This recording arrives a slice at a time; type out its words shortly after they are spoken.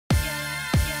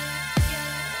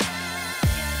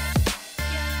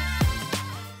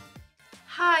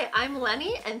Hi, I'm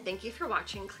Lenny, and thank you for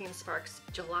watching CleanSpark's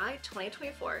July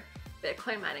 2024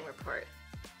 Bitcoin mining report.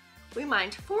 We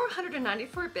mined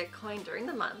 494 Bitcoin during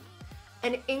the month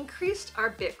and increased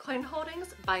our Bitcoin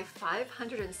holdings by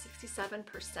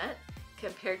 567%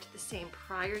 compared to the same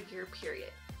prior year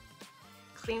period.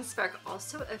 CleanSpark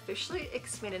also officially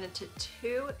expanded into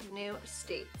 2 new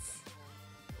states.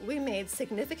 We made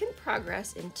significant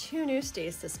progress in 2 new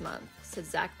states this month, said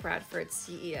Zach Bradford,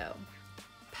 CEO.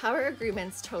 Power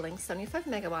agreements totaling 75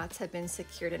 megawatts have been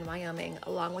secured in Wyoming,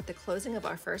 along with the closing of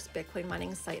our first Bitcoin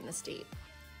mining site in the state.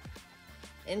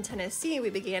 In Tennessee,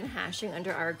 we began hashing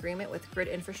under our agreement with Grid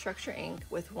Infrastructure Inc.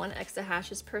 with 1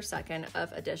 exahashes per second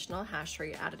of additional hash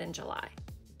rate added in July.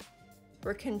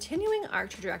 We're continuing our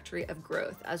trajectory of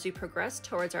growth as we progress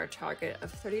towards our target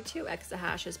of 32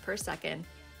 exahashes per second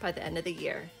by the end of the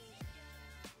year.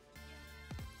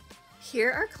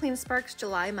 Here are CleanSpark's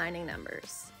July mining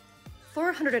numbers.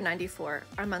 494,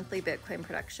 our monthly Bitcoin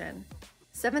production.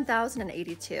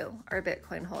 7,082, our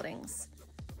Bitcoin holdings.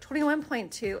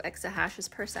 21.2 exahashes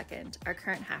per second, our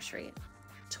current hash rate.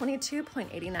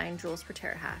 22.89 joules per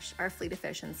terahash, our fleet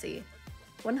efficiency.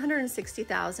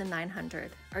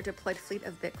 160,900, our deployed fleet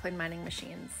of Bitcoin mining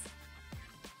machines.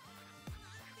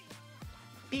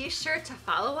 Be sure to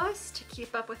follow us to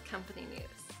keep up with company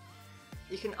news.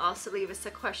 You can also leave us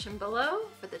a question below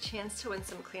for the chance to win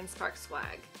some CleanSpark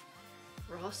swag.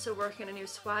 We're also working on a new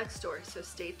swag store, so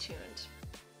stay tuned.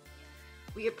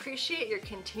 We appreciate your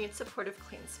continued support of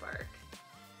CleanSpark.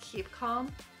 Keep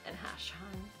calm and hash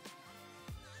on.